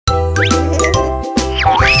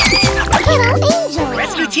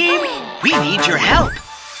Team, we need your help.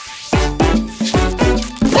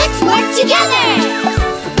 Let's work together!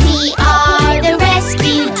 We are the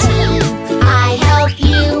rescue team. I help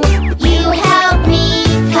you, you help me,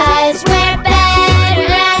 'cause we're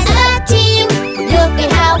better as a team. Look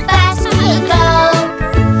at how fast we go.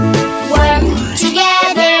 Work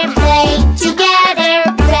together, play together.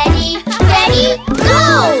 Ready, ready, go!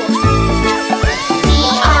 We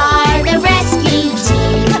are the rescue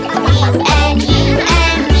team. You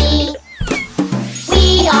and me.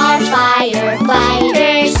 We are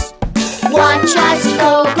firefighters. Watch us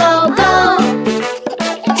go, go, go.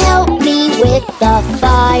 Help me with the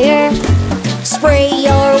fire. Spray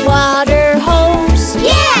your water hose.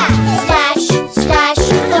 Yeah! Splash, splash,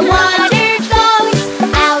 the water goes.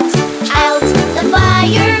 Out, out, the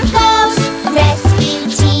fire goes. Rescue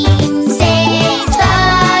team saves the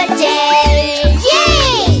day.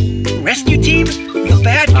 Yay! Rescue Team, the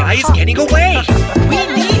bad guy is getting away. We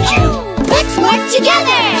need you. Let's work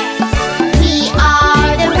together! We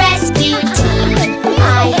are the rescue team.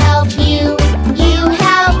 I help you, you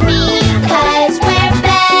help me, 'cause we're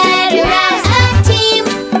better as a team.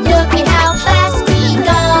 Look at how fast we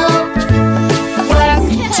go. Work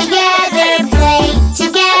together, play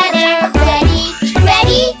together. Ready,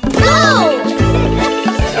 ready, go!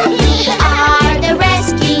 We are the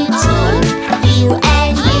rescue team. You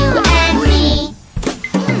and me.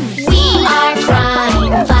 We are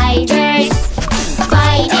crime fighters,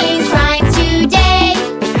 fighting crime today.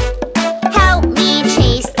 Help me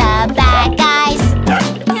chase the bad guys.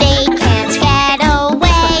 They can't get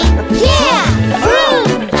away. Yeah! Vroom,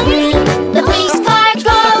 vroom, the police car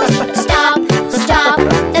goes. Stop, stop,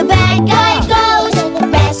 the bad guy goes.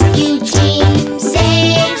 Rescue team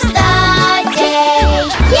saves the day.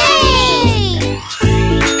 Yay!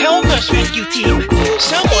 Help us, Rescue Team.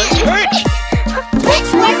 Someone's hurt.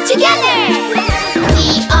 Let's work together! We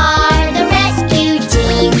are the rescue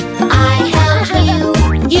team. I help you,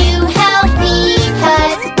 you help me,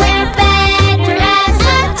 'cause we're better as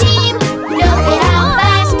a team. Look at how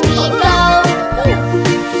fast we go.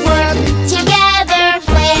 Work together,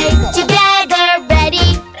 play together. Ready,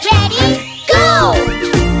 ready, go!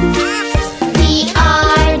 We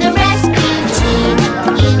are the rescue team.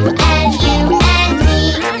 You and me.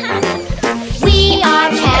 We are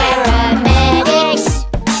paramedics,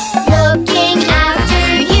 looking after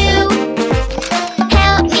you.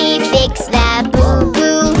 Help me fix that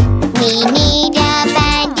boo-boo. We need a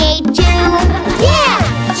band-aid too. Yeah!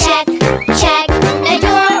 Check, check, the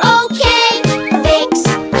door okay. Fix,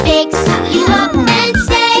 fix, you look and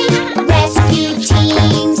say. Rescue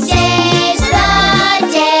team saves the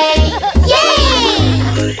day.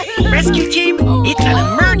 Yay! Rescue Team, it's an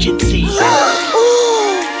emergency.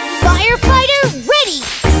 Firefighter ready!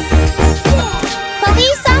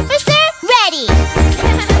 Police officer ready!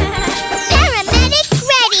 Paramedic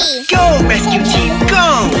ready! Go, Rescue Team, go!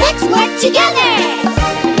 Let's work together!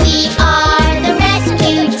 We are the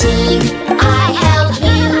rescue team. I help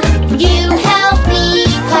you, you help me,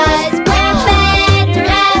 'cause we're better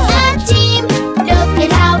as a team. Look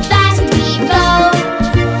at how fast we go.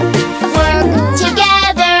 Work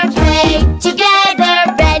together, play together.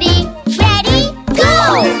 Ready, ready, go!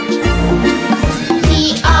 We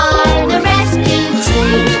are the rescue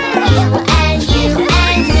team. You and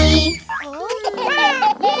me.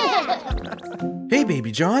 Hey,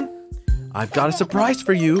 Baby John. I've got a surprise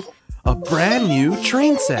for you. A brand new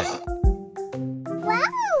train set.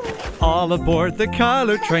 All aboard the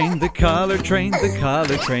color train, the color train, the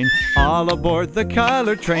color train. All aboard the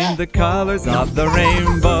color train, the colors of the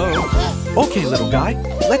rainbow. Okay, little guy,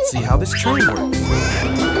 let's see how this train works.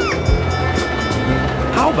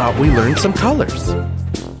 How about we learn some colors?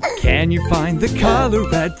 Can you find the color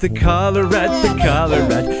red, the color red, the color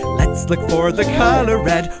red? Let's look for the color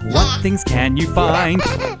red. What things can you find?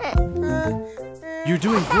 You're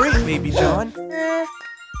doing great, Baby John.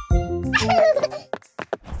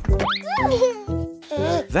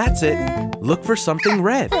 That's it. Look for something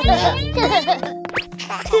red.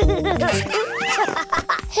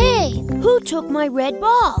 Hey, who took my red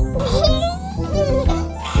ball?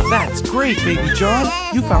 That's great, Baby John.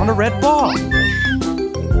 You found a red ball.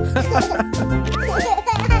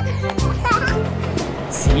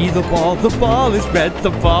 See the ball is red, the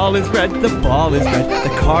ball is red, the ball is red. The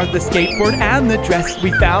car, the skateboard, and the dress,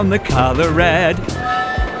 we found the color red.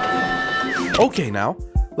 Okay, now,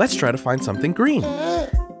 let's try to find something green.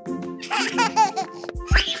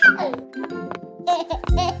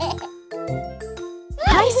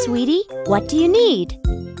 Hi, sweetie. What do you need?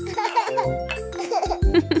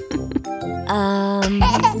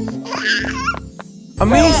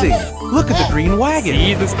 Amazing! Look at the green wagon.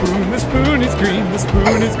 See the spoon is green, the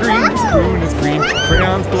spoon is green, the spoon is green.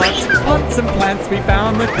 Crayons, blocks, pots, and plants, we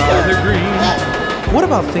found the color green. What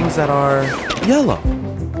about things that are yellow?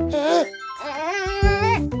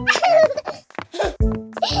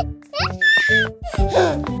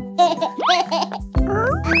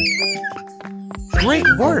 Great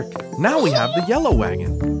work! Now we have the yellow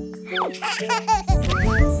wagon.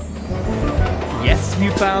 Yes,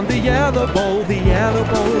 you found the yellow bowl, the yellow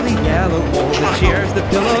bowl, the yellow bowl. The chairs, the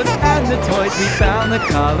pillows, and the toys, we found the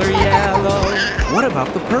color yellow. What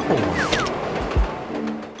about the purple one?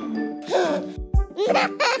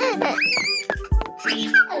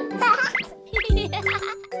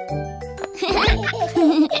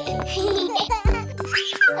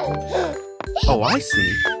 Oh, I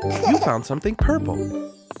see. You found something purple.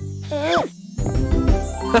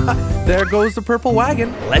 There goes the purple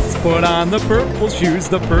wagon. Let's put on the purple shoes,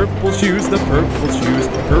 the purple shoes, the purple shoes.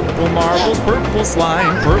 Purple marbles, purple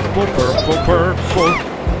slime, purple, purple, purple.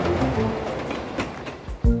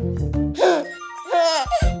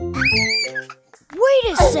 Wait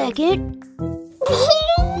a second.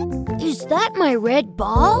 Is that my red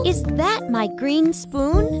ball? Is that my green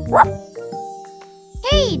spoon?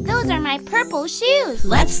 Hey, those are my purple shoes.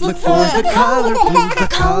 Let's look for the color blue, the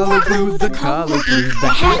color blue, the color blue. The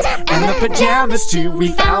hat and the pajamas too, we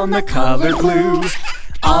found the color blue.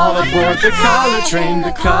 All aboard the color train,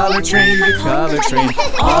 the color train, the color train.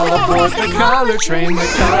 All aboard the color train, the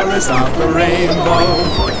colors of the rainbow.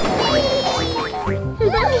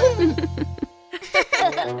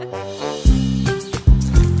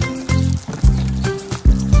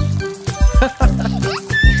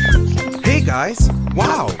 Hey guys,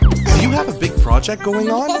 wow! Do you have a big project going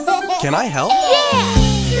on? Can I help?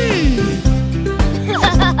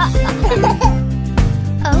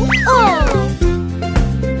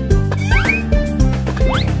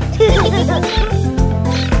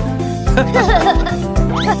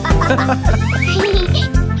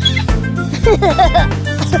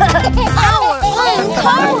 Our own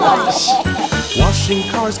car wash. Washing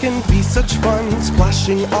cars can be such fun,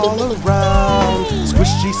 splashing all around.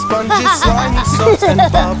 Squishy sponges, slimy soaps, and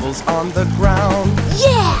bubbles on the ground.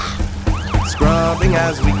 Yeah. Scrubbing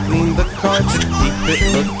as we clean the car to keep it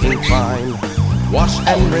looking fine. Wash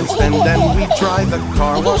and rinse, and then we dry. The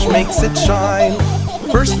car wash makes it shine.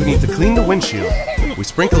 First, we need to clean the windshield. We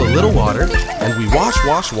sprinkle a little water, and we wash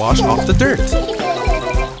off the dirt.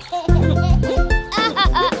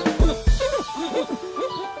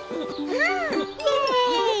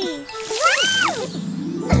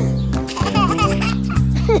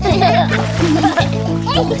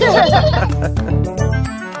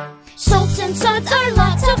 Soaps and suds are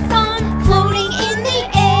lots of fun, floating in the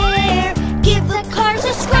air. Give the cars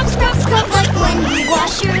a scrub, scrub, scrub, like when you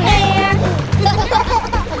wash your hair.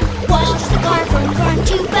 Wash the car from front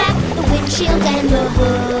to back, the windshield and the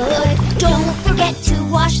hood. Don't forget to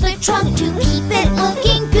wash the trunk to keep it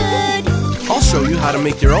looking good. I'll show you how to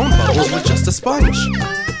make your own bubbles with just a sponge.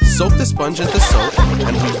 Soak the sponge into soap,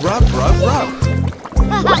 and we rub, rub, rub.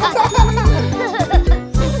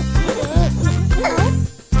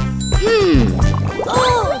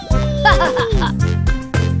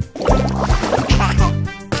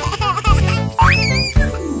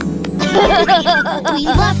 We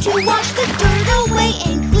love to wash the dirt away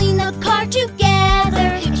and clean the car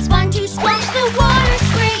together. It's fun to splash the water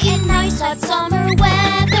spray in nice hot summer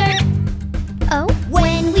weather.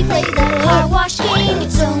 When we play the car wash game,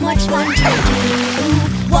 it's so much fun to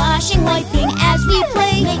do. Washing, wiping as we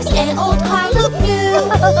play makes an old car look new.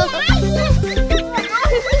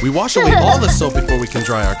 We wash away all the soap before we can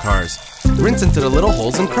dry our cars. Rinse into the little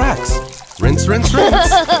holes and cracks. Rinse, rinse,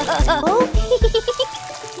 rinse.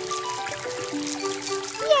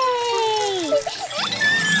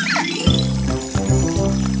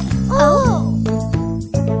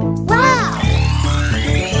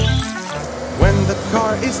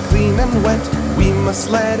 Is clean and wet, we must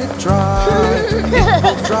let it dry. It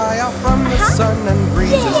will dry out from the sun and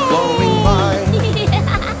breezes blowing by.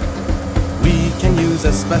 We can use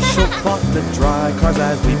a special cloth to dry cars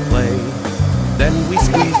as we play. Then we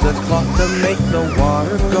squeeze the cloth to make the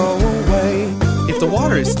water go away. If the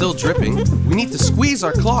water is still dripping, we need to squeeze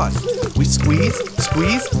our cloth. We squeeze,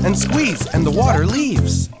 squeeze, and squeeze, and the water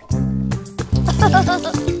leaves.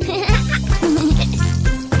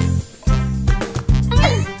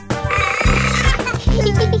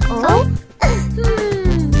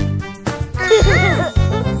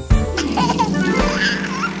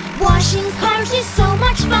 Washing cars is so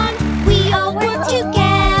much fun. We all work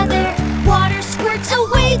together. Water squirts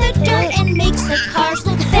away the dirt and makes the cars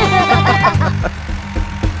look better.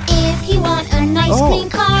 If you want a nice ice cream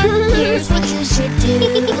car. Here's what you should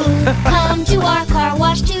do. Come to our car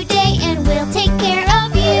wash today and we'll take care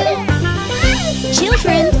of you.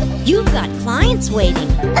 Children, you've got clients waiting.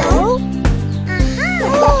 Oh?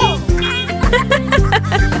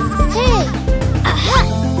 Hey!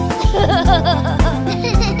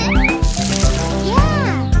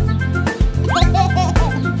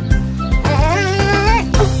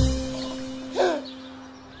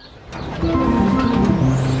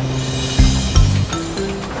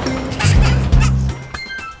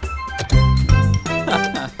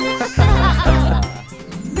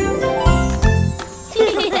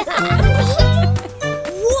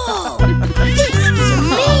 Whoa! This is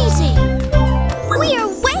amazing! We are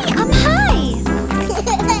way up high!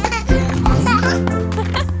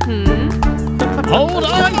 Hold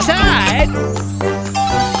on tight.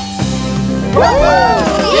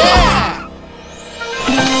 Yeah!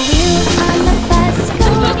 The wheels on the bus go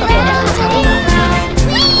round and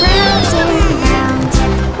round, round and round,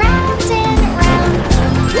 round and round.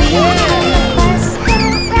 The wheels on the bus go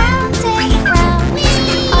round and round,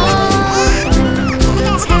 all through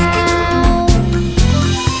the town.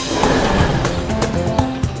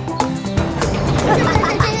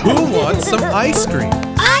 Who wants some ice cream?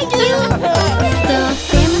 I do! The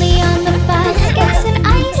family on the bus gets an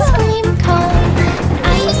ice cream cone.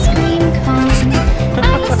 Ice cream cone.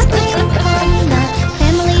 Ice cream cone. The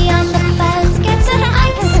family on the bus gets an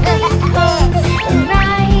ice cream cone and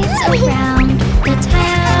rides around the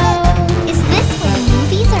town. Is this where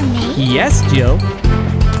movies are made? Yes, Jill.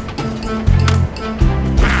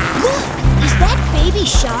 Look! Is that baby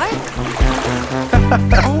shark?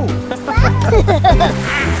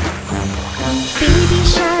 Baby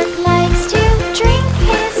shark likes to drink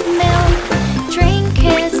his milk, drink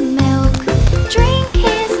his milk, drink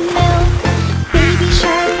his milk. Baby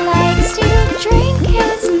shark likes to drink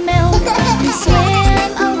his milk and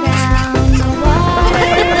swim around the water.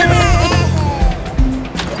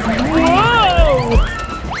 Whoa!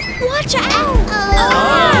 Watch out!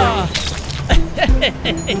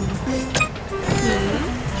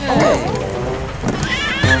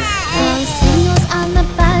 The signals on the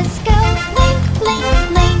bus go blink, blink,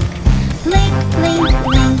 blink, blink, blink,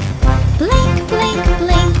 blink, blink, blink,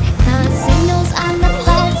 blink. The signals on the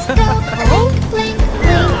bus go blink, blink,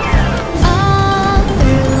 blink, all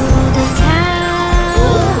through the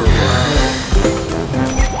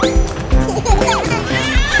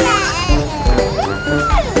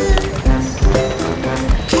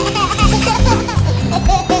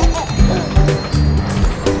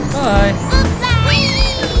Bye.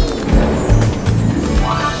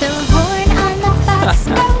 The horn on the bus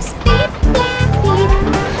goes beep, beep, beep,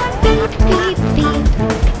 beep, beep, beep,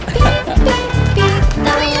 beep, beep, beep.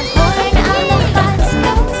 The horn on the bus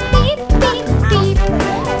goes beep, beep, beep,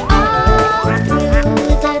 all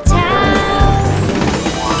through the town.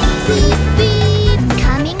 Beep, beep,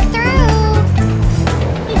 coming through.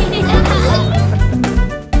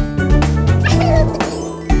 Hey.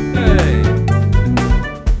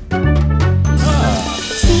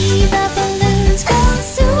 See the balloons go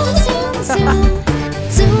zoom, zoom, zoom,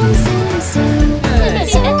 zoom, zoom, zoom,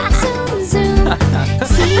 zoom, zoom, zoom.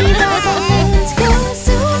 See the balloons go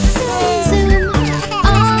zoom, zoom, zoom,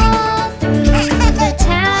 all through the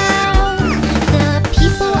town. The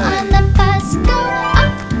people on the bus go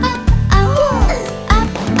up, up, up, up,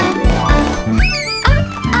 up, up,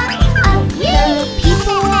 up, up. The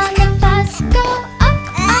people on the bus go up,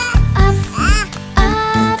 up, up,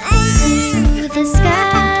 up to the sky.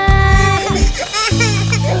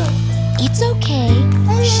 It's okay.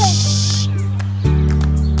 Shh.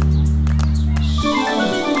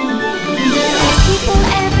 There are people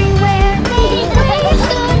everywhere. They wave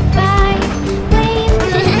goodbye, wave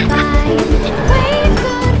goodbye, wave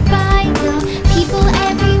goodbye. The people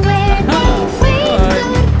everywhere. They wave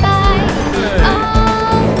goodbye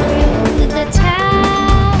all through the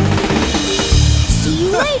town. See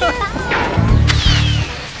you later.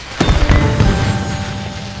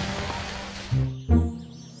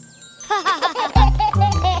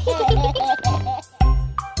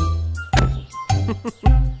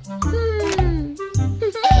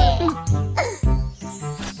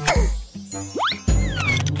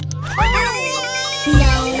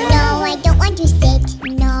 No, I don't want to sit.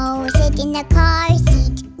 No, sit in the car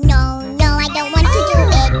seat. No, I don't want to do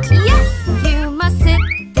it. Yes, you must sit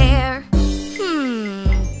there.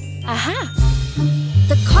 Aha!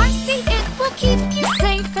 The car seat, it will keep you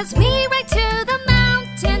safe as we ride to the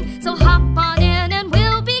mountain. So hop on in and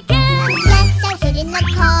we'll begin. Yes, I'll sit in the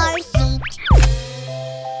car seat.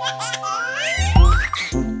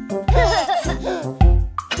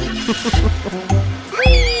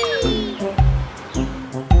 Whee!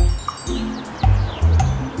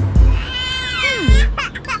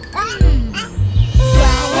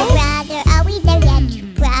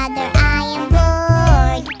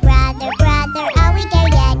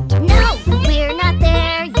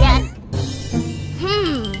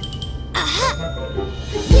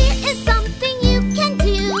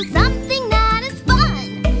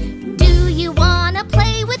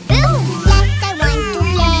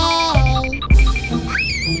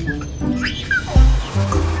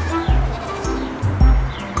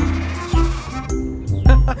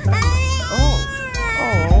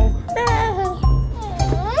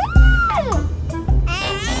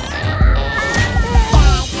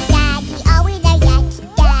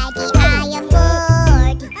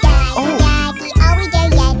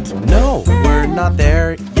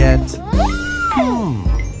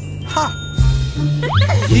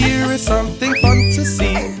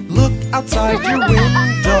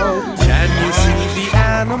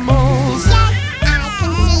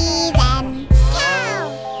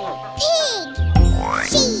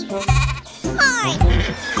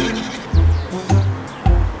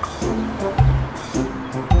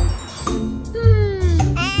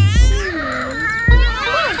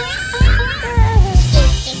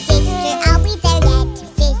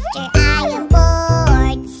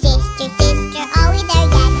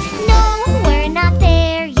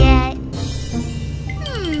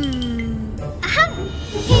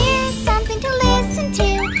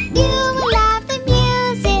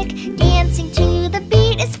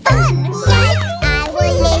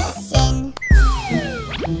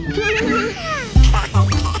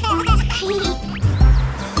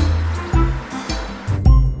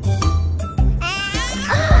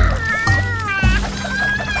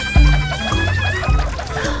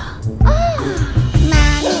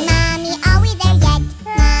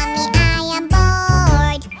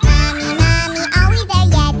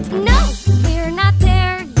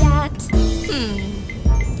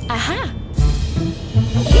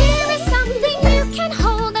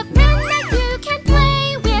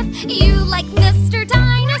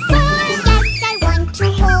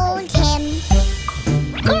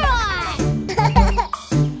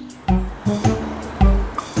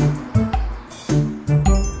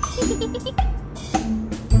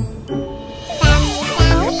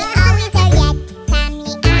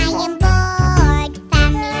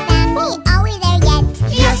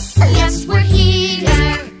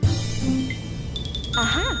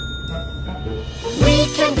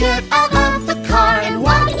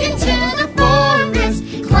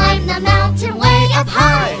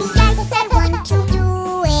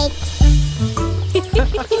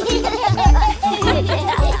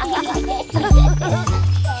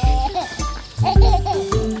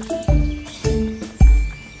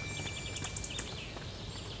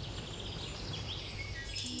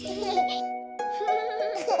 Hey,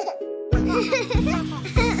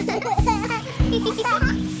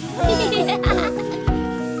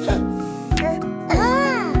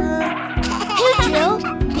 Jill.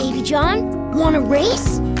 Baby John, want a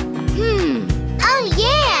race? Oh,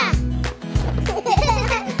 yeah!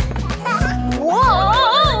 Whoa!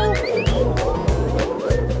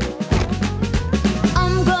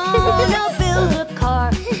 I'm gonna build a car.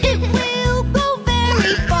 It will go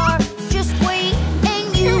very far. Just wait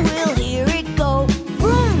and you will hear it go.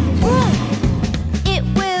 Vroom, vroom. It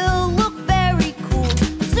will look very cool.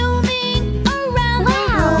 Zooming around the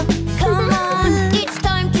room. Come on, it's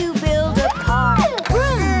time to build a car.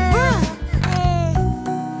 Vroom, vroom.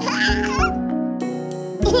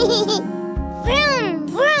 Vroom,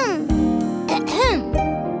 vroom.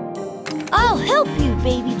 I'll help you,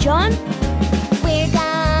 Baby John. We're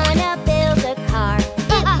gonna build a car.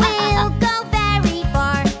 It will go very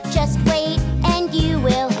far. Just wait and you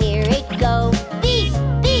will hear it go. Beep,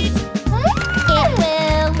 beep. It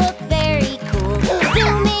will look very cool.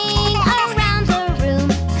 Zooming around the room.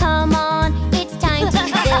 Come on, it's time to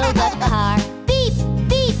build a car. Beep,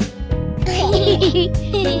 beep.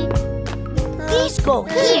 These go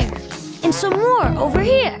here, and some more over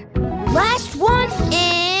here. Last one,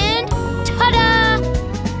 and ta-da!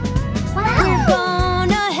 We're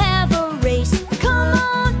gonna have a race. Come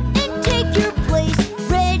on and take your place.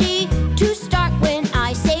 Ready to start when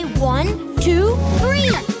I say 1, 2,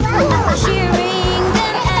 3. Cheering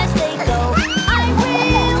them as they go. I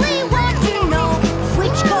really want to know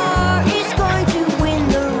which car is going to win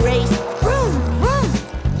the race. Vroom, vroom.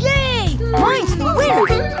 Yay! Mine's the winner.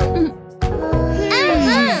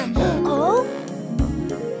 Oh?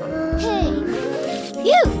 Hey.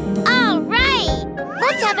 Phew! All right!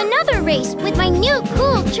 Let's have another race with my new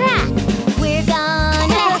cool track. We're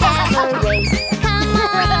gonna have a race. Come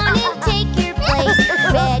on and take your place.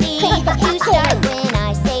 Ready to start when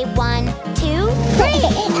I say 1, 2, 3.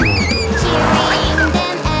 Cheering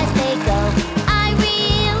them as they go. I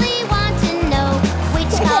really want to know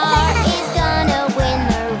which car is gonna win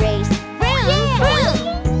the race. Vroom, vroom!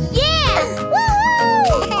 Yeah!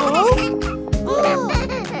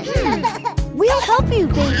 We'll help you,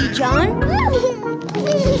 Baby John.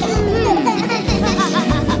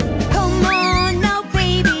 Come on now,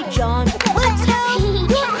 Baby John. Let's help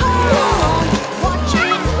your car along. Watch it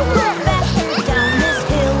go faster down this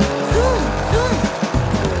hill. Zoom, zoom.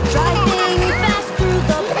 Driving fast through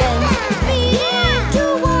the bends. Speeding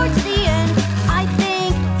towards the end. I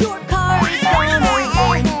think your car is gonna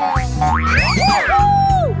win. Woo!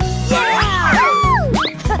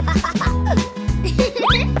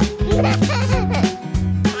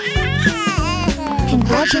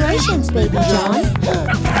 Congratulations, Baby John.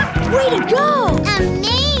 Way to go!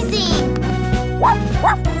 Amazing!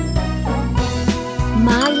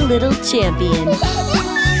 My little champion.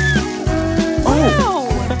 Oh!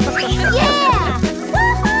 Yeah!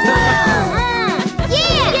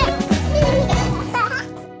 Yeah!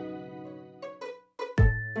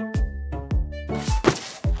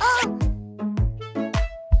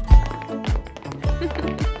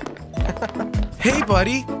 Hey,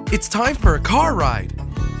 buddy, it's time for a car ride.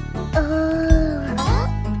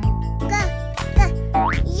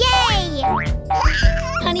 Yay!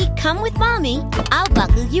 Honey, come with Mommy. I'll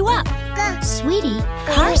buckle you up. Sweetie,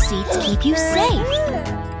 car seats keep you safe.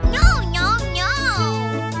 No, no, no!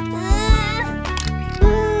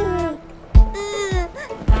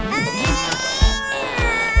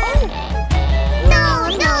 No,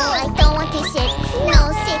 no, I don't want to sit.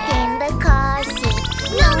 No, sit in the car seat.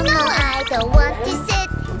 No, no, I don't want to sit.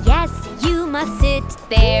 Yes, you must sit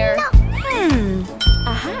there.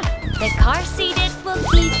 Aha. The car seat, it will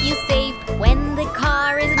keep you safe when the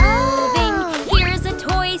car is moving. Here's a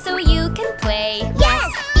toy so you can play.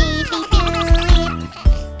 Yes, baby, do it.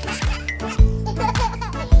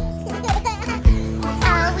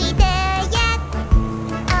 Are we there yet?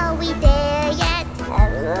 Are we there yet?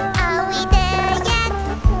 Are we there yet?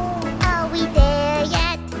 Are we there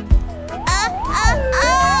yet?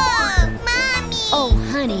 Mommy! Oh,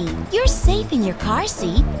 honey, you're safe in your car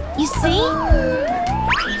seat. You see?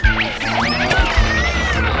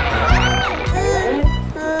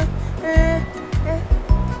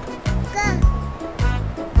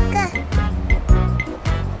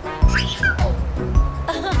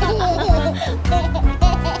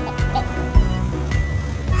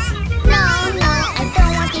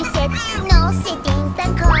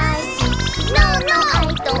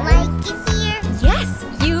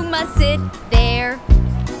 Sit there.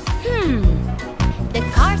 The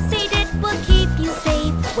car seat, it will keep you safe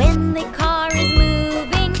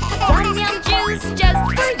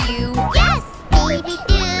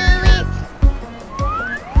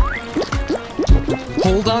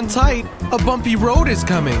Hold on tight. A bumpy road is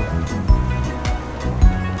coming.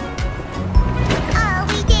 Are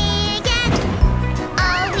we there yet?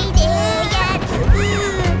 Are we there yet?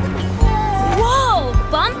 Whoa,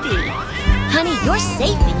 bumpy! Honey, you're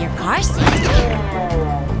safe in your car seat.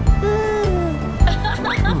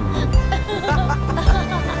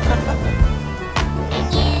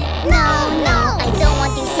 No, I don't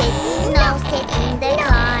want to sit. No, sit in the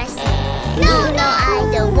car seat. No, I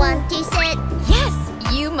don't want to sit. Yes,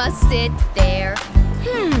 you must sit there.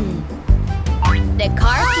 The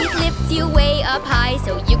car seat lifts you way up high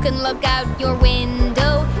so you can look out your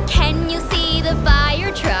window. Can you see the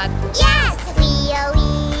fire truck? Yes,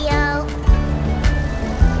 wee-oh.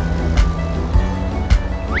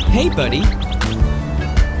 Hey, buddy.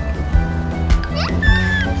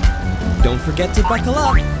 Don't forget to buckle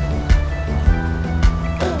up.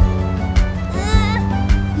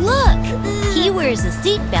 Look, he wears a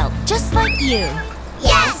seatbelt just like you.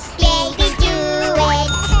 Yes, baby, do it.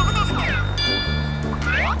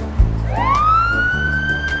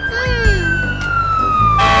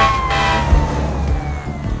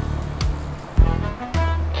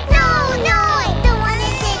 No, I don't want to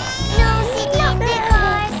sit. No, sit in the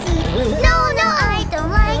car seat. No, I don't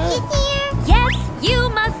like it here. Yes, you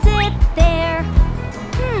must sit there.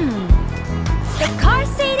 The car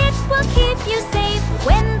seat, it will keep you safe.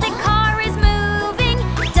 When the car is moving,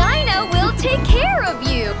 Dinah will take care of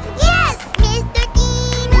you. Yes, Mr.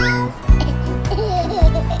 Dino.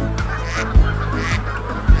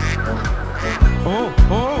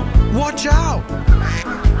 Oh, watch out!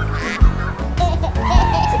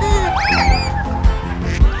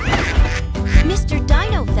 Mr.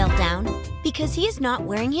 Dino fell down because he is not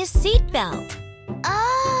wearing his seatbelt.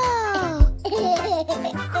 Oh.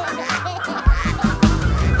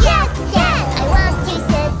 Yes, I want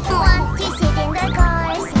to sit in the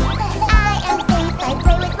car seat. I am safe, I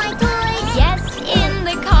play with my toys. Yes, in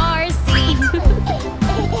the car seat.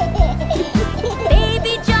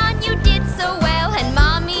 Baby John, you did so well, and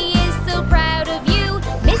Mommy is so proud of you.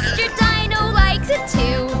 Mr. Dino likes it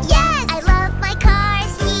too. Yes, I love my car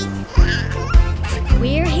seat.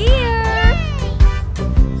 We're here.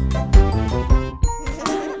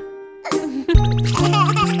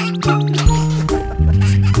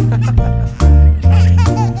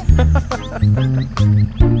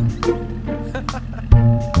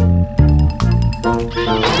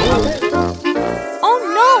 Oh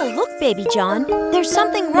no, look, Baby John. There's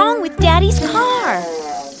something wrong with Daddy's car.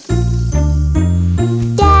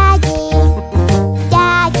 Daddy,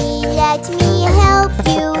 let me help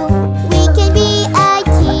you. We can be a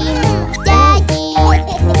team. Daddy,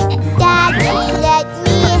 let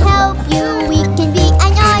me help you. We can be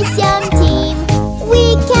an awesome team. We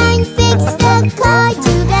can fix the car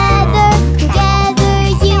together,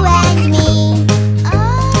 you and me.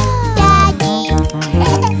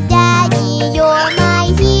 Daddy, you're my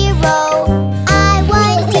hero. I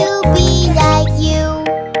want to be like you.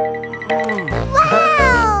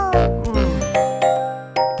 Wow!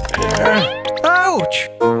 Ouch!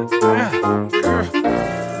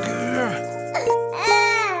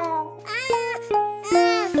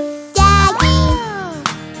 Daddy,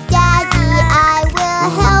 I will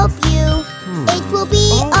help you. It will be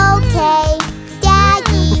okay.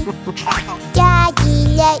 Daddy,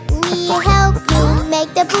 let me help you.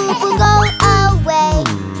 Make the boo-boo go away.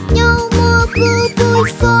 No more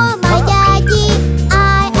boo-boos for my daddy.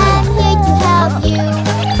 I am here to help you.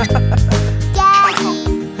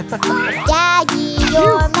 Daddy,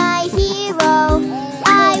 you're my hero.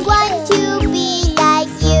 I want to be like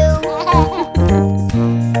you.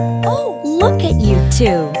 Oh, look at you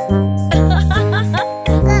two.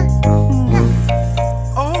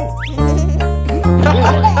 Oh!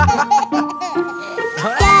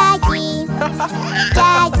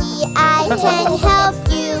 Daddy, I can help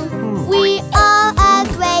you. We are a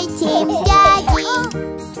great team. Daddy,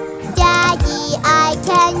 I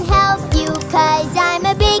can help you 'cause I'm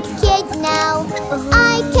a big kid now.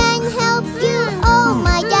 I can help you, oh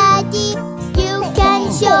my daddy. You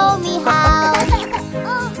can show me how.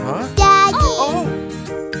 Huh?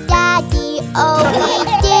 Daddy, oh we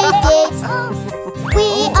did it. We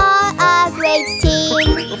are a great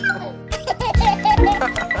team.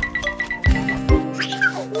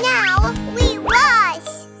 Now we rush.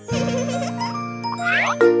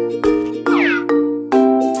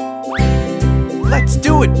 Let's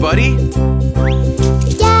do it, buddy!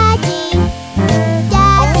 Daddy,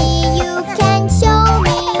 you can show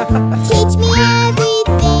me. Teach me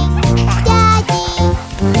everything. Daddy,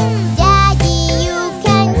 you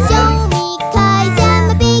can show me 'cause I'm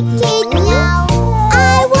a big kid now. I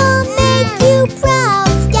will make you proud,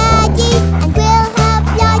 Daddy, and we'll have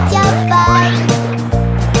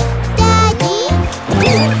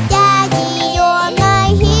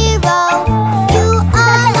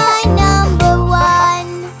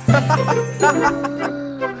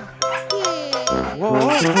Whoa,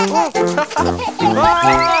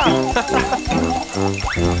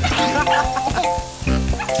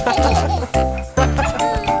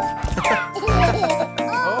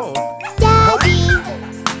 Daddy,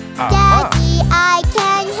 Daddy, I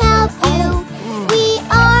can help you. We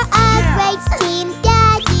are a great team,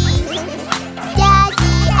 Daddy.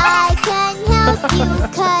 Daddy, I can help you,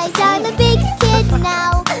 'cause I'm a big kid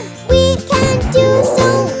now. We can do so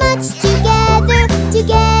much together,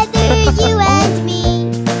 you and me.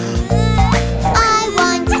 I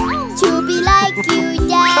want to be like you,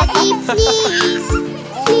 Daddy, please.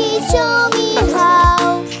 Please show me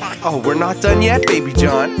how. Oh, we're not done yet, Baby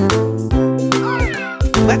John.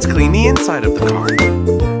 Let's clean the inside of the car.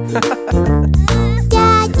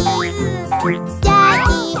 Daddy,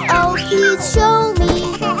 Daddy, oh please show me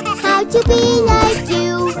how to be like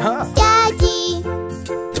you. Daddy,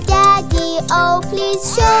 Daddy, oh please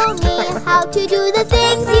show me how to do the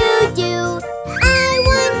things you do. I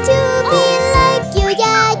want to be like you,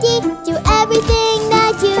 Daddy, do everything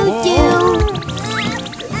that you do.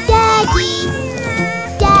 Daddy,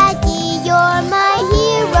 Daddy, you're my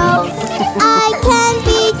hero. I can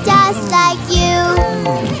be just like you.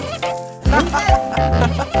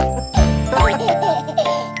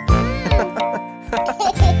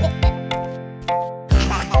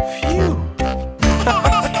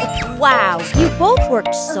 Wow, you both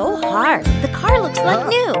worked so hard. The car looks like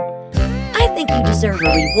new. I think you deserve a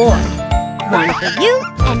reward. One for you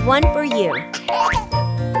and one for you.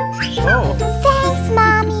 Oh, Thanks,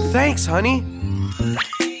 Mommy. thanks, honey.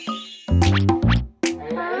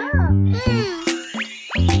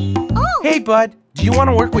 Hey, bud, do you want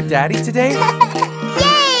to work with Daddy today?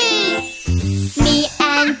 Yay! Me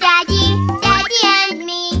and Daddy, Daddy and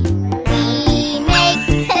me. We make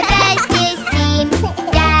the bestest team.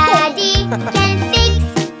 Daddy can fix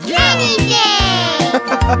anything.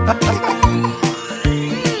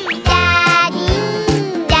 Daddy,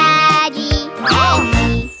 Daddy and me.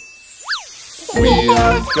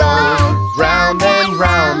 Wheels go round and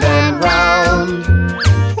round and round.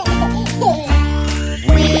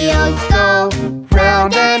 Wheels go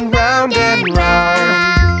round and round and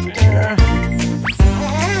round.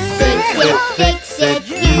 Fix it,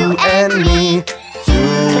 you and me.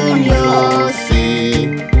 Soon you'll see.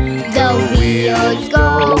 The wheels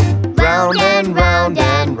go Round and round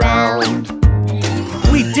and round.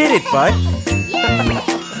 We did it, bud.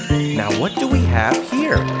 Now what do we have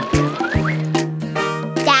here?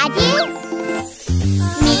 Daddy?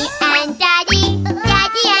 Me and Daddy,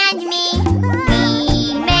 Daddy and me. We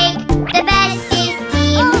make the bestest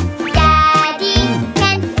team. Daddy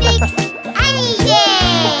can fix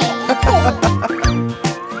anything.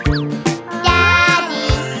 Daddy,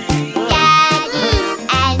 Daddy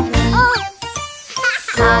and me.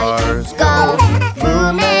 Cars go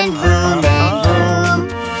vroom and vroom and vroom.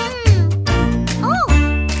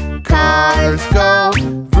 Cars go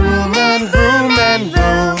vroom and vroom and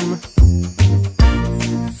vroom.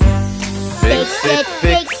 Fix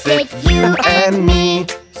it, you and me.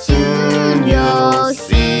 Soon you'll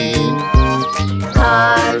see.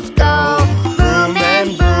 Cars go vroom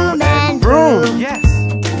and vroom and vroom. Yes.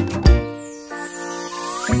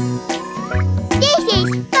 This is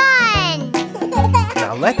fun.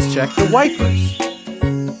 Now let's check the wipers.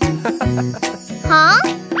 Huh?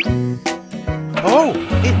 Oh,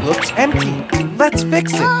 it looks empty. Let's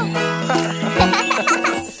fix it.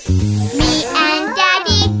 Me and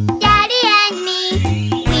Daddy, Daddy and me.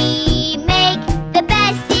 We make the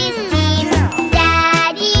bestest team.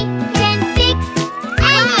 Daddy can fix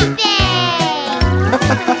anything.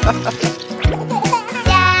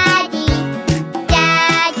 Daddy,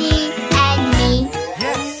 Daddy and me.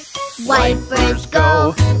 Yes. Wipers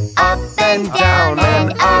go up and down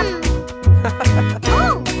and up.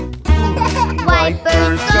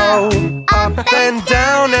 Wipers go up and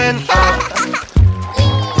down and up.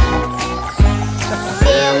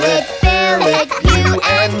 Fill it, you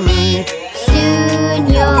and me. Soon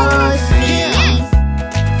you'll see.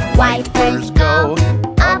 Wipers go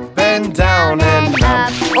up and down and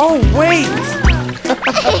up. Oh, wait!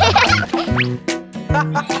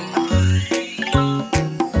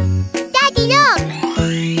 Daddy, look!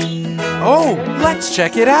 Oh, let's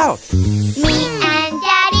check it out. Me and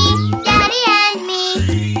Daddy, Daddy and me.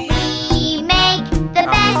 We make the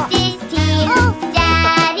bestest team.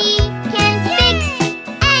 Daddy can fix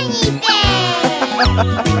anything.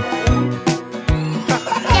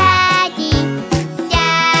 Daddy,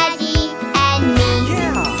 Daddy and me.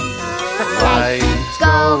 Lights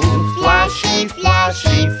go flashy,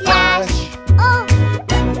 flashy, flash. Oh.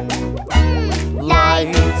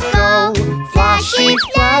 Lights go flashy,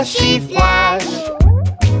 flashy,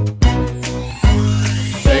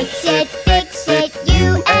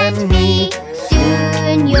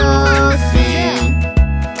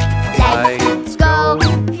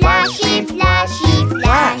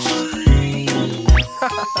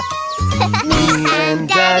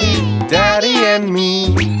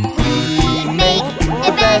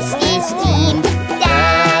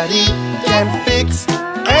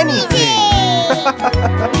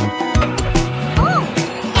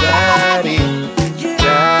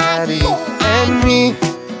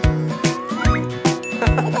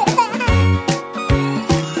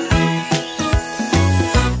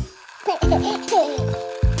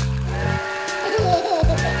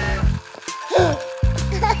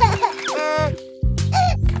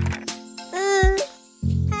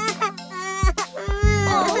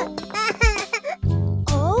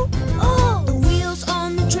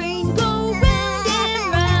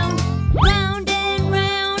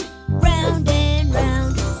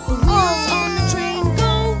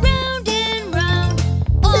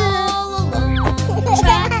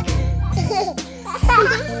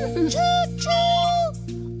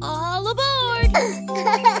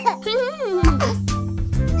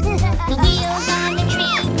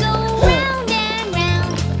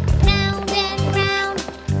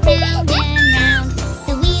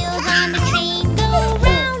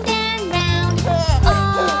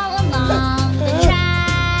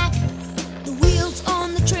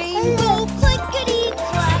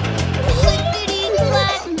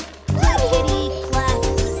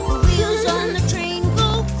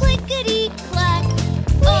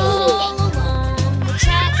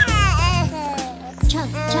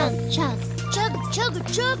 chug, chug. Chug, chug,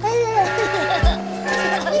 chug.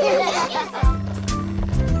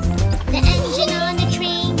 The engine on the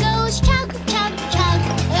train goes chug, chug, chug.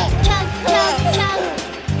 Chug, chug, chug.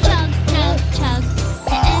 Chug, chug, chug.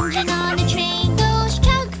 The engine on the train goes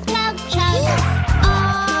chug, chug, chug.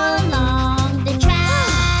 All along the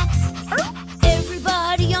tracks.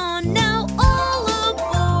 Everybody on now, all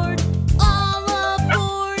aboard. All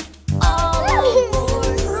aboard, all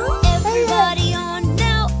aboard. Everybody on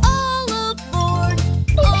now, all aboard.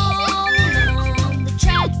 All along the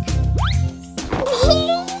track.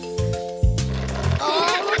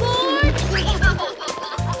 All aboard.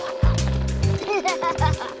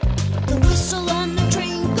 The whistle on the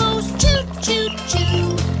train goes choo choo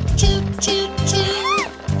choo. Choo choo choo.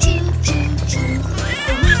 Choo choo choo.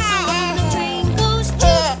 The whistle on the train goes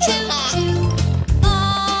choo choo choo.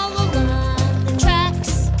 All along the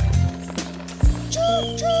tracks. Choo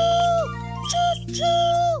choo. Choo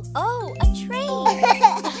choo. Oh, a train.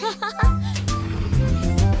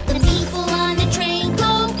 The people on the train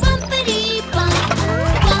go bumpity bump,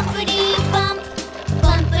 bumpity bump,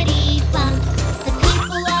 bumpity bump. The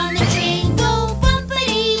people on the train go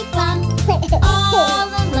bumpity bump all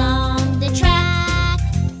along the track.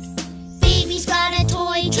 Baby's got a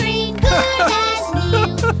toy train, good as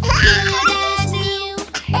new, good as new,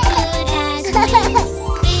 good as new.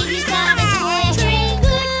 Baby's got a toy train,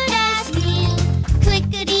 good as new,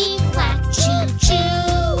 clickety clack, choo choo.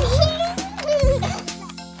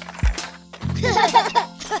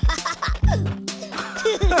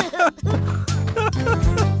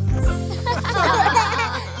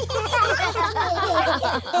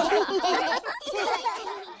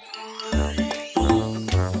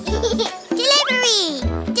 Delivery!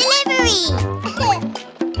 Delivery!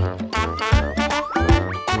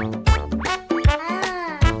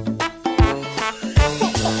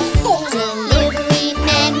 Delivery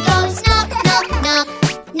man goes knock, knock, knock,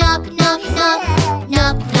 knock, knock, knock,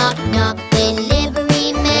 knock, knock, knock. Delivery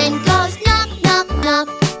man goes knock, knock, knock.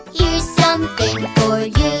 Here's something for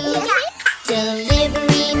you.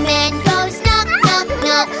 Delivery man goes knock, knock,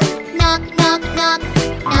 knock, knock, knock, knock,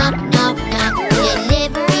 knock, knock, knock.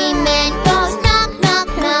 Delivery man goes knock, knock,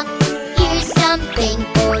 knock. Here's something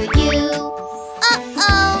for you.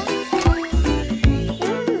 Uh-oh.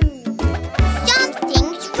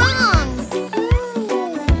 Something's wrong.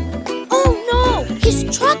 Oh no, his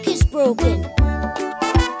truck is broken.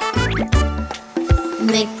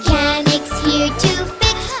 Mechanics here to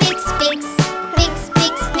fix, fix, fix, fix,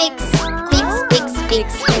 fix, fix, fix, fix, fix.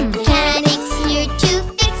 Mechanics here to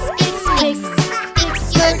fix, fix, fix, fix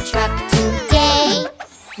your truck today.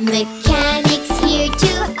 Mechanics here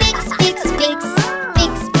to fix, fix, fix,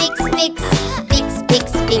 fix, fix, fix, fix, fix,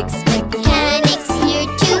 fix. Mechanics here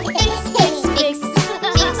to fix, fix, fix,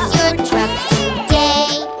 fix your truck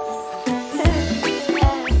today.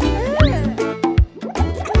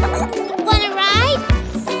 Wanna ride?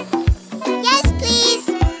 Yes, please.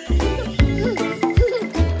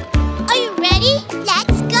 Are you ready?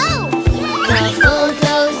 Let's go. The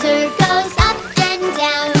bulldozer goes up and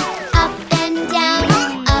down, up and down,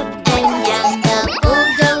 up and down. The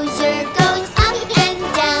bulldozer goes up and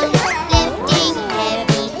down, lifting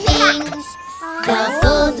heavy things. The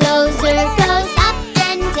bulldozer goes up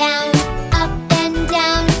and down, up and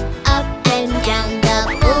down, up and down. The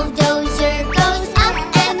bulldozer goes up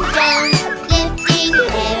and down, lifting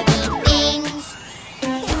heavy things.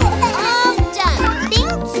 All done.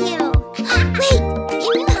 Thank you. Wait,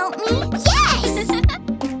 can you help me? Yes.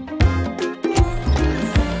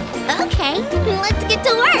 Okay, let's get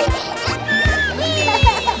to work.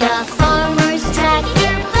 The farmer's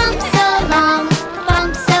tractor bumps along,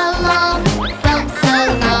 bumps along, bumps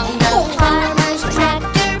along. The farmer's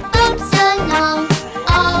tractor bumps along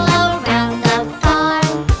all around the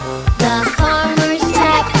farm. The farmer's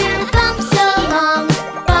tractor bumps along,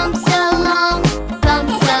 bumps along,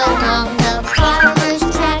 bumps along. The farmer's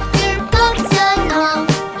tractor bumps along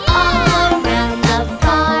all around the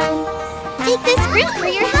farm. Take this fruit for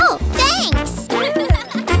your help. Thanks.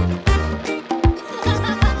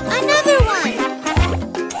 Another one.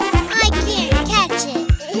 I can't catch it.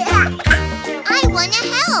 I wanna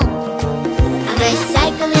help. A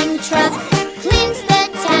recycling truck cleans the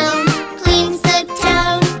town, cleans the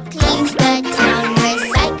town, cleans the town.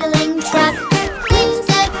 Recycling truck cleans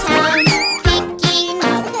the town, picking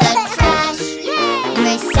up the trash.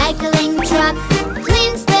 Recycling truck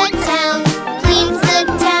cleans the town, cleans the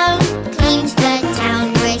town, cleans the town.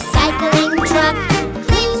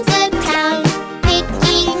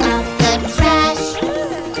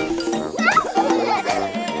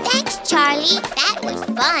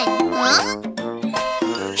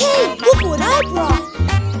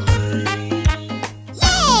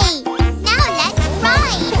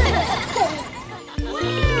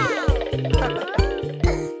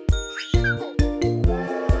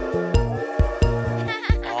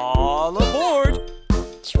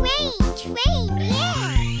 train,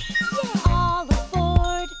 yeah! All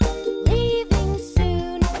aboard, leaving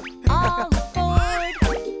soon. All aboard,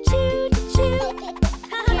 choo choo.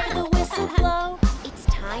 Hear the whistle blow, it's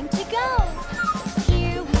time to go.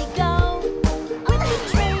 Here we go, with the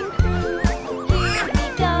train crew. Here we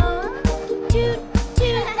go, toot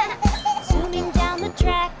toot. Zooming down the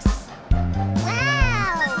tracks.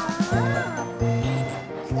 Wow!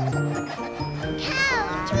 Cow,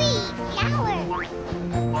 tree, flower.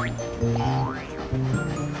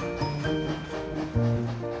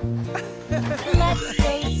 Let's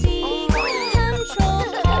go see control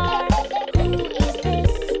car. Who is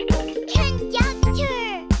this? Conductor.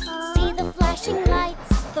 See the flashing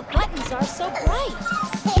lights. The buttons are so bright.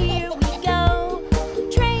 Here we go.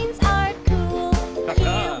 Trains are cool.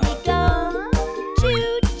 Here we go.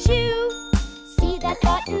 Choo choo. See that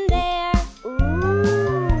button there?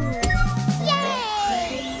 Ooh!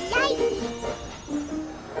 Yay! Lights.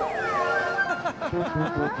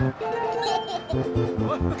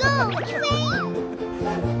 Go, train!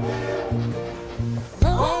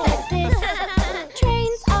 Look at this.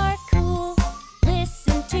 Trains are cool.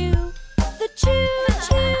 Listen to the choo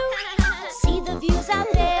choo. See the views out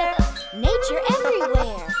there. Nature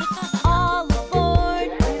everywhere. All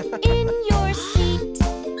aboard in your seat.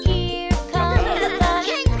 Here comes the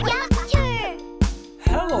Conductor.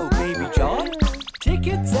 Hello, Baby John.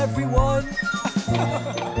 Tickets, everyone.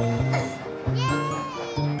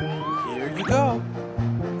 Here you go.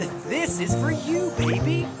 This is for you,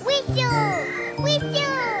 baby. Whistle!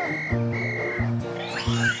 Whistle!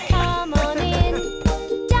 Come on in,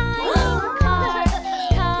 dining car.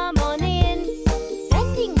 Come on in,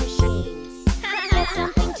 vending machines. Get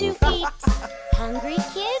something to eat. Hungry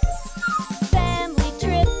kids? Family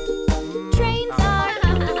trip. Trains are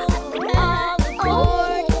cool. All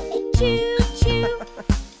aboard. Choo choo.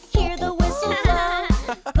 Hear the whistle blow.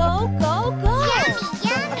 Go go go.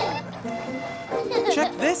 Yummy!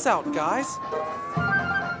 Check this out, guys.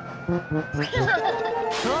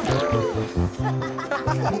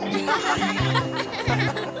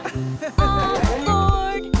 All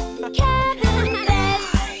aboard, cabin beds.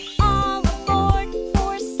 All aboard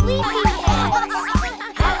for sleepyheads.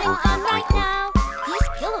 Having fun right now. These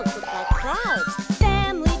pillows look like clouds.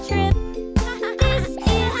 Family trip. This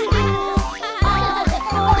is cool. All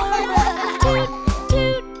aboard. Toot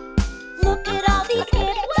toot. Look at all these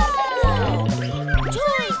gifts. Whoa.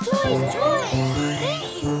 Toys, toys, toys.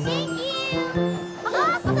 Thank you!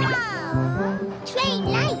 Awesome! Train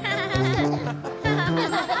lights!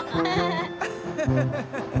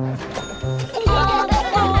 All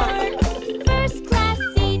aboard, first class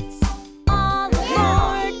seats. All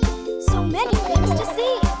aboard, so many things to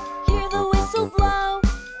see. Hear the whistle blow.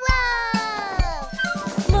 Whoa!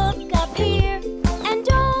 Look up here and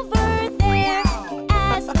over there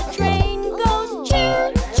as the train goes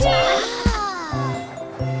choo choo.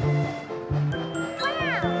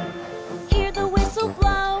 Wow! Hear the whistle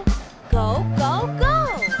blow. Go go go.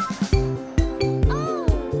 Oh,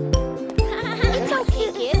 it's okay,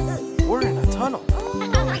 kids. We're in a tunnel.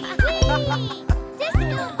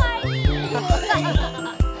 Disco party!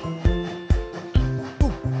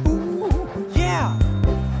 Yeah!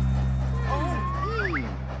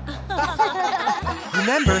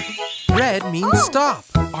 Remember, red means stop.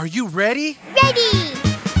 Are you ready? Ready!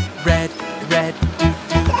 Red, red, do,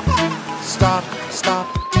 do, do. Stop, stop,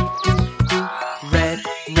 do, do, do. Red,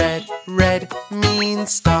 red, red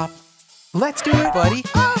means stop. Let's do it, buddy.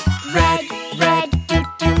 Red, red, do,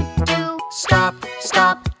 do, do. Stop,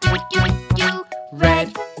 stop, do, do, do.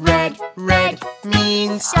 Red, red, red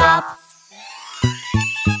means stop.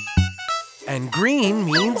 And green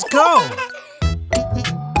means go.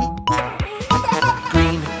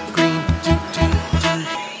 Green, green, do, do, do.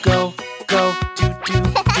 Go, go, do, do,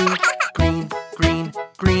 do. Green, green,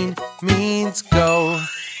 green means go.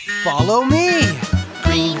 Follow me.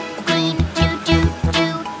 Green, green, do, do, do.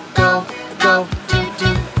 Go, go, do,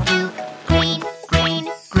 do, do. Green, green,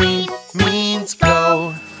 green means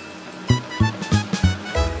go.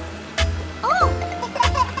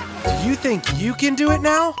 Do you think you can do it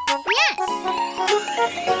now? Yes!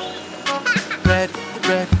 Red,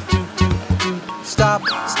 red, do, do, do. Stop,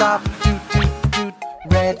 stop, do, do, do.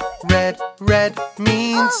 Red, red, red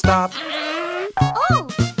means stop. Oh!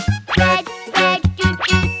 Red, red, do,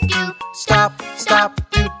 do, do. Stop, stop,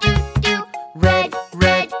 do, do, do. Red,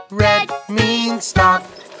 red, red means stop.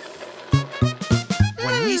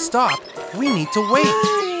 When we stop, we need to wait.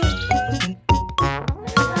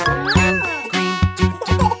 Green, green, do,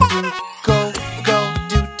 do, do. Go, go,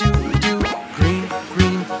 do, do, do. Green,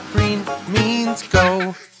 green, green means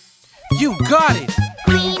go. You got it!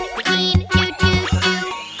 Green, green, do, do, do.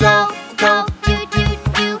 Go,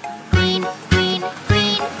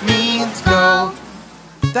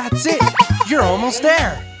 almost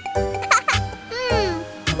there.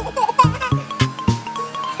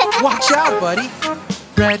 Watch out, buddy.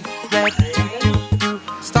 Red, red, do, do, do.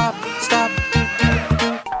 Stop, stop, do, do,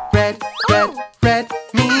 do. Red, red, red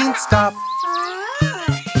means stop.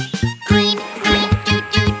 Green, green, do,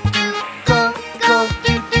 do, do. Go, go,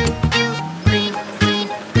 Do, do, do. green, green,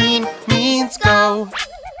 green means go.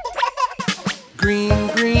 Green,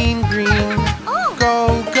 green, green.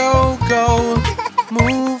 Go, go, go.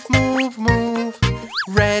 Move, move, move.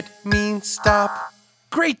 Red means stop.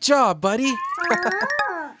 Great job, buddy.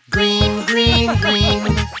 Green, green, green.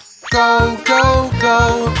 Go, go,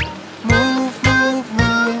 go. Move, move,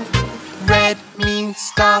 move. Red means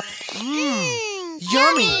stop.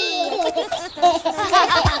 Yummy.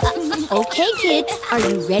 Okay, kids, are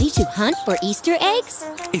you ready to hunt for Easter eggs?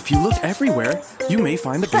 If you look everywhere, you may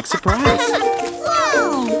find a big surprise.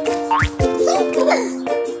 Wow!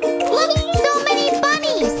 Look, so many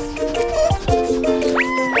bunnies!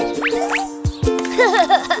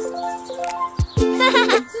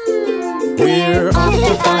 We're off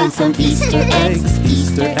to find some Easter eggs,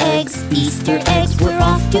 Easter eggs, Easter eggs. We're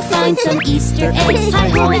off to find some Easter eggs.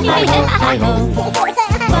 Hi-ho, hi-ho, hi-ho.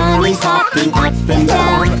 Bunnies hopping up and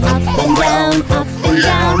down, up and down, up and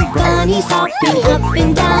down. Bunnies hopping up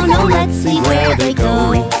and down. Oh, let's see where they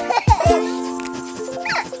go.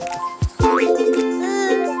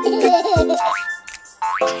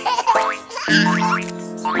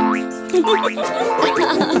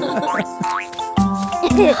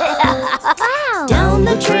 Down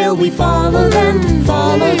the trail we follow them,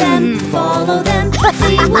 follow them, follow them.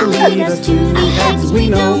 They will lead us to the eggs. We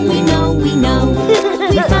know, we know, we know.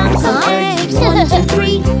 We found some eggs. 1, 2,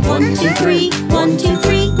 3. 1, 2, 3. 1, 2,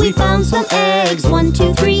 3. We found some eggs. 1,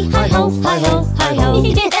 2, 3. Hi ho, hi ho, hi ho.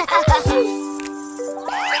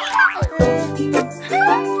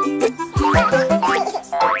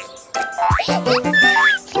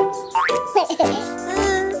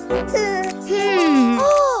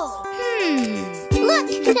 Look,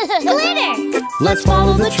 glitter! Let's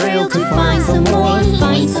follow the trail to find some more,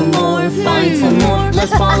 find some more, find some more.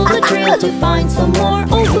 Let's follow the trail to find some more.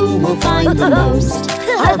 Oh, who will find the most?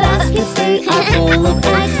 Our baskets, they are full of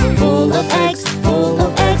eggs, full of eggs, full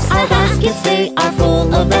of eggs. Our baskets, they are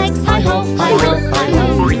full of eggs. Hi ho, hi ho, hi ho.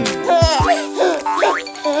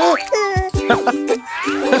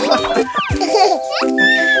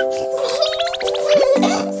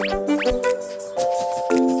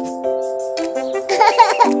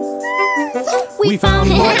 We found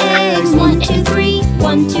more eggs. 1, 2, 3.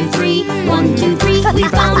 1, 2, 3. 1, 2, 3. We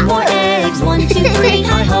found more eggs. 1, 2, 3.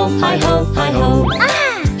 Hi ho, hi ho, hi ho.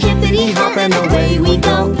 Hippity hop and away we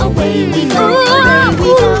go, away we go, away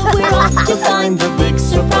we go. We're off to find the big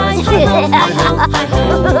surprise. Hi ho, hi ho, hi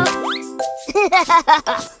ho.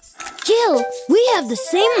 Jill, we have the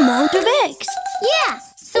same amount of eggs. Yeah,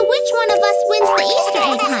 so which one of us wins the Easter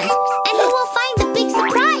egg hunt? And who will find the big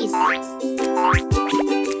surprise?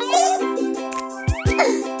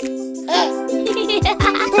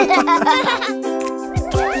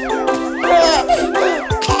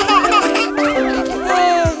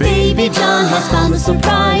 Baby John has found the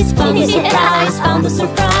surprise, found the surprise, found the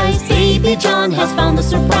surprise. Baby John has found the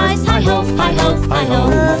surprise. Hi ho, hi ho, hi ho.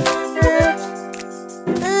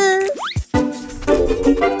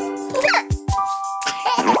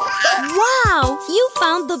 Wow, you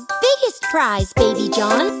found the biggest prize, Baby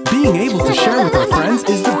John. Being able to share with our friends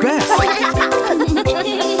is the best.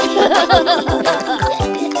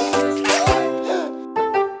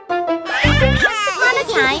 Upon a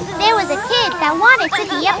time, there was a kid that wanted to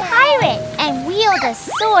be a pirate and wield a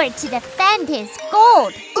sword to defend his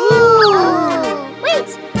gold. Ooh! Wait,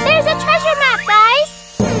 there's a treasure map, guys!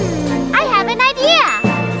 I have an idea!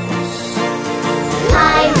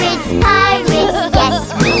 Pirates, pirates,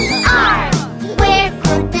 yes we are! Where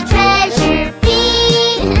could the treasure be?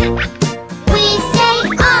 We say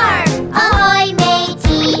R, ahoy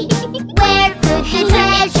matey! Where could the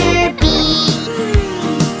treasure be?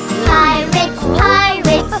 Pirates,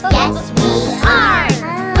 pirates, yes we are!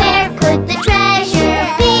 Where could the treasure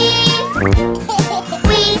be?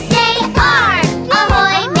 We say R,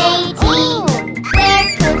 ahoy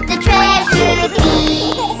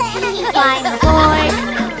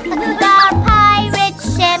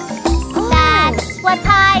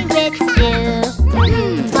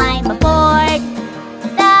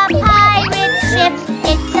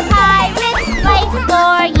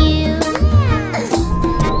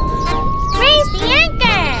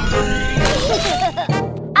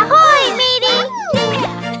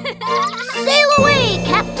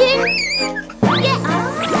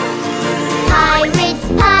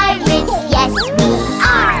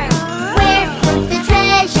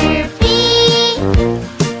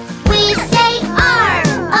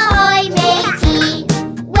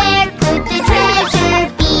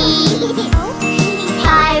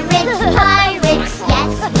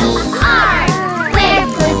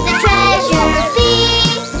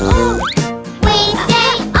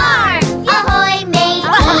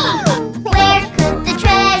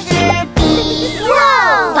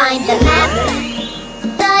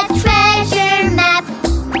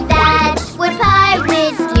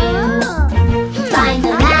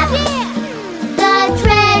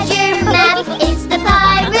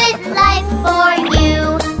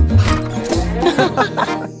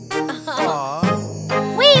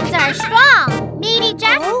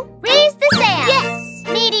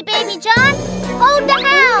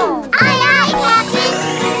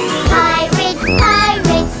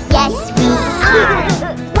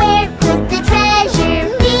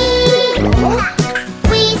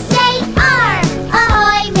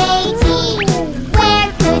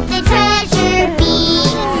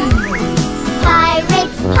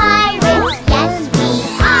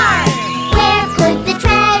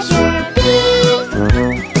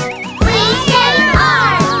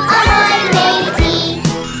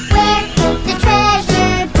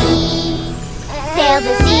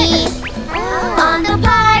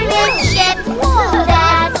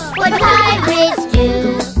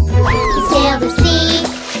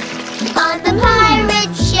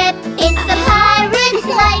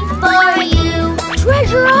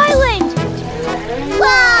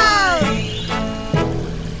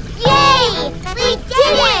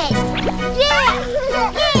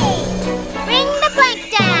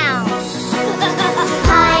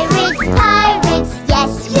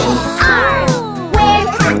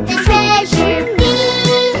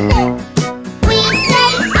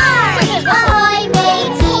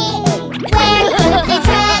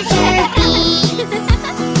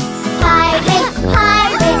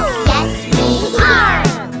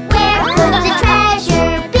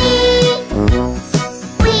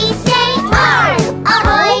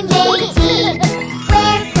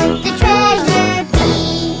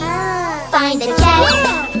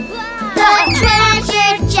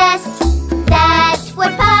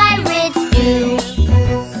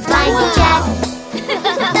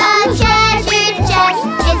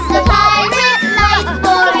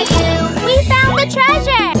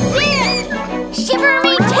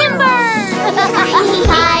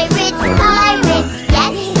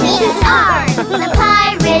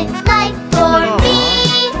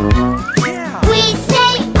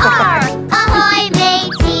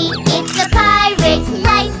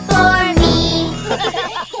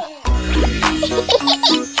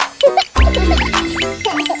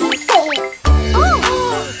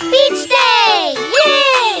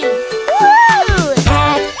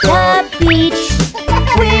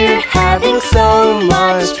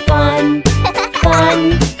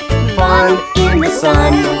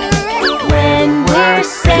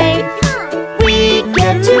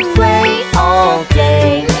get to play all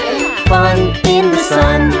day. Fun in the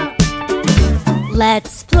sun.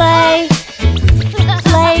 Let's play.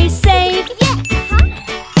 Play safe.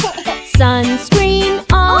 Sunscreen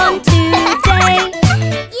on today.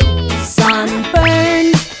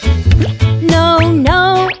 Sunburn. No,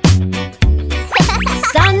 no.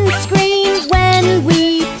 Sunscreen when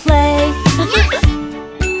we play.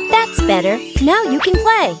 That's better. Now you can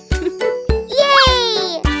play.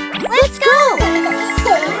 Yay! Let's go!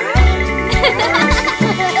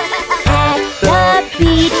 At the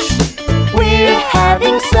beach, we're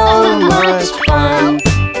having so much fun.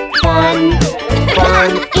 Fun, fun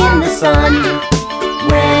in the sun.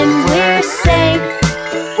 When we're safe,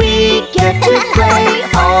 we get to play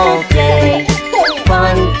all day.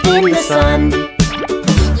 Fun in the sun.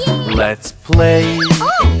 Let's play,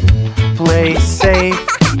 play safe.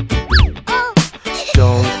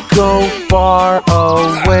 Don't go far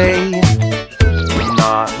away.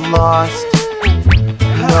 Not lost.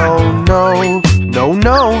 No, no, no,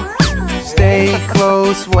 no. Stay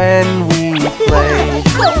close when we play.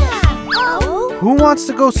 Who wants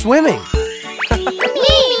to go swimming?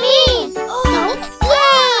 Me!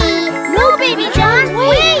 Yay! No, Baby John,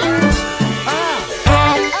 wait!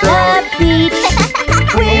 At the beach,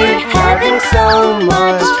 we're having so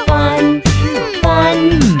much fun.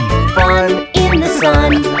 Fun, fun in the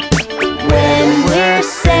sun. When we're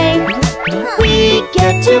safe, we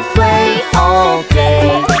get to play all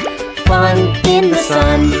day. Fun in the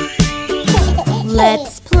sun.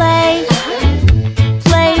 Let's play.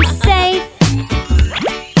 Play safe.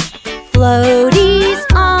 Floaties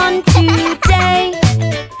on today.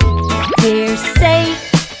 We're safe.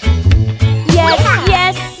 Yes,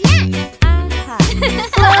 yes.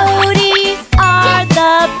 Floaties are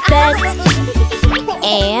the best.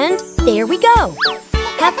 And there we go.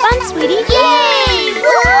 Have fun, sweetie. Yay!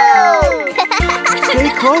 Woo! Stay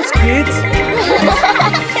close, kids.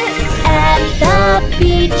 At the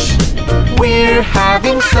beach, we're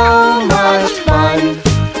having so much fun.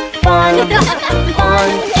 Fun, fun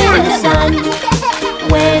in the sun.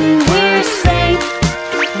 When we're safe,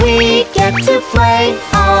 we get to play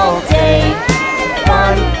all day.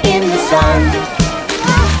 Fun in the sun.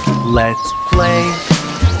 Let's play,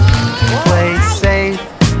 play safe.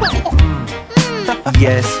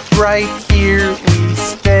 Yes, right here we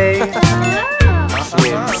stay.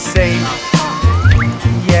 Swim safe.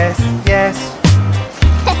 Yes, yes.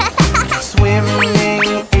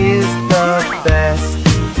 Swimming is the best.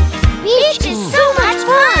 Beach is so much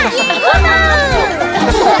fun!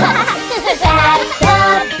 At the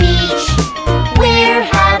beach, we're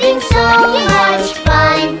having so much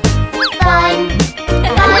fun. Fun,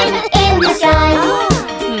 fun in the sun.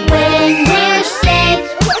 When we're safe,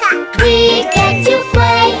 we get to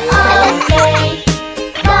play all day.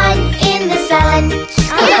 Fun in the sun.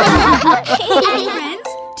 Hi, friends.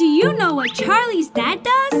 Do you know what Charlie's dad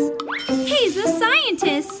does? He's a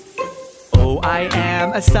scientist. Oh, I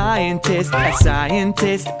am a scientist, a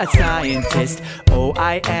scientist, a scientist. Oh,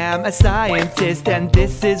 I am a scientist, and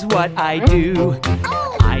this is what I do.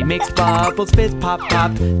 I mix bubbles, fizz pop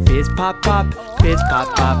pop, fizz pop pop, fizz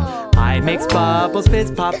pop pop. I mix bubbles,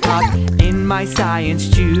 fizz pop pop in my science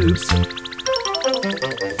tubes.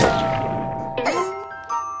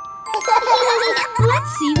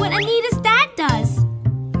 Let's see what Anita's dad does.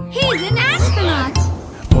 He's an astronaut.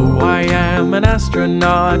 Oh, I am an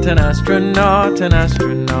astronaut, an astronaut, an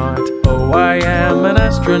astronaut. Oh, I am an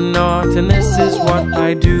astronaut, and this is what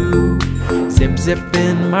I do. Zip, zip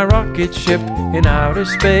in my rocket ship, in outer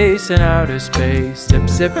space, in outer space. Zip,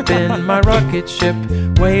 zip in my rocket ship,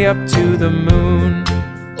 way up to the moon.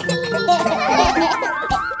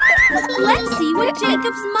 Let's see what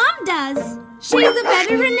Jacob's mom does. She's a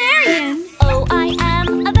veterinarian. Oh, I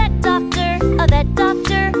am a vet doctor, a vet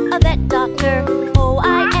doctor, a vet doctor. Oh,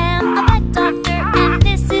 I am a vet doctor, and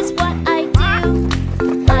this is what I do.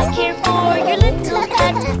 I care for your little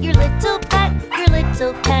pet, your little pet, your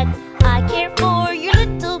little pet. I care for your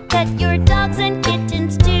little pet, your dogs and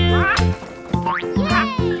kittens too.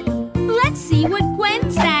 Yay! Let's see what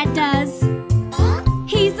Gwen's dad does.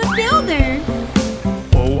 He's a builder.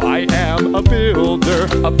 Oh, I am a builder,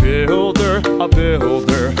 a builder, a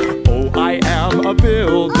builder. Oh, I am a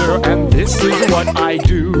builder, and this is what I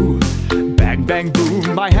do. Bang, bang,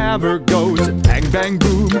 boom, my hammer goes. Bang, bang,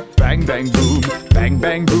 boom, bang, bang, boom. Bang,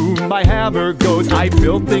 bang, boom, my hammer goes. I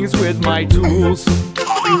build things with my tools.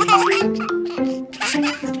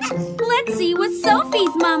 Let's see what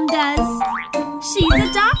Sophie's mom does. She's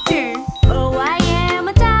a doctor. Oh, I am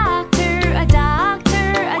a doctor, a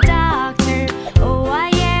doctor, a doctor. Oh, I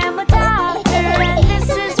am a doctor, and this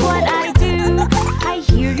is what I do. I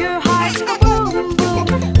hear your hearts go boom,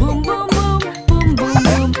 boom.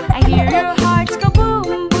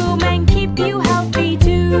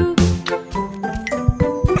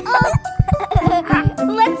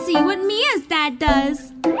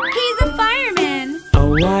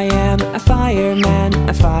 fireman,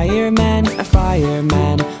 a fireman, a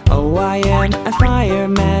fireman. Oh, I am a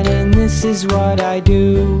fireman, and this is what I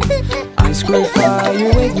do. I squirt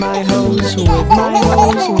fire with my hose, with my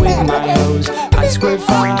hose, with my hose. I squirt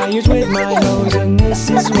fires with my hose, and this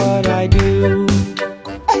is what I do.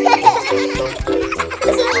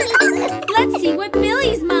 Let's see what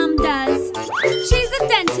Billy's mom does. She's a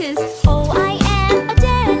dentist. Oh, I am a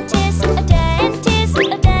dentist, a dentist,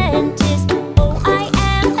 a dentist. Oh, I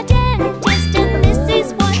am a dentist, and this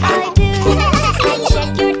is what I do. I check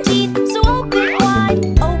your teeth, so open wide,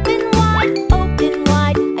 open wide, open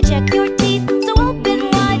wide. I check your teeth, so open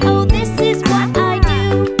wide. Oh, this is what I do.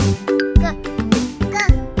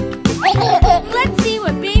 Let's see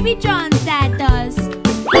what Baby John's dad does.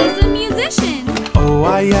 He's a musician. Oh,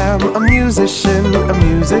 I am a musician, a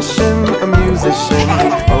musician, a musician.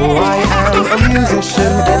 Oh, I am a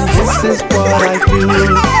musician, and this is what I do.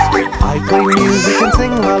 I play music and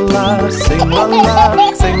sing la la, sing la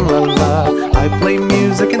la, sing la la. I play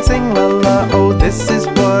music and sing la la. Oh, this is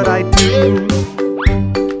what I do.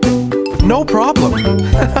 No problem.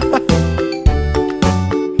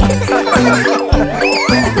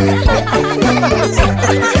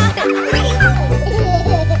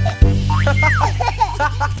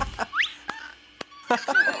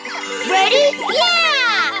 Ready? Yeah!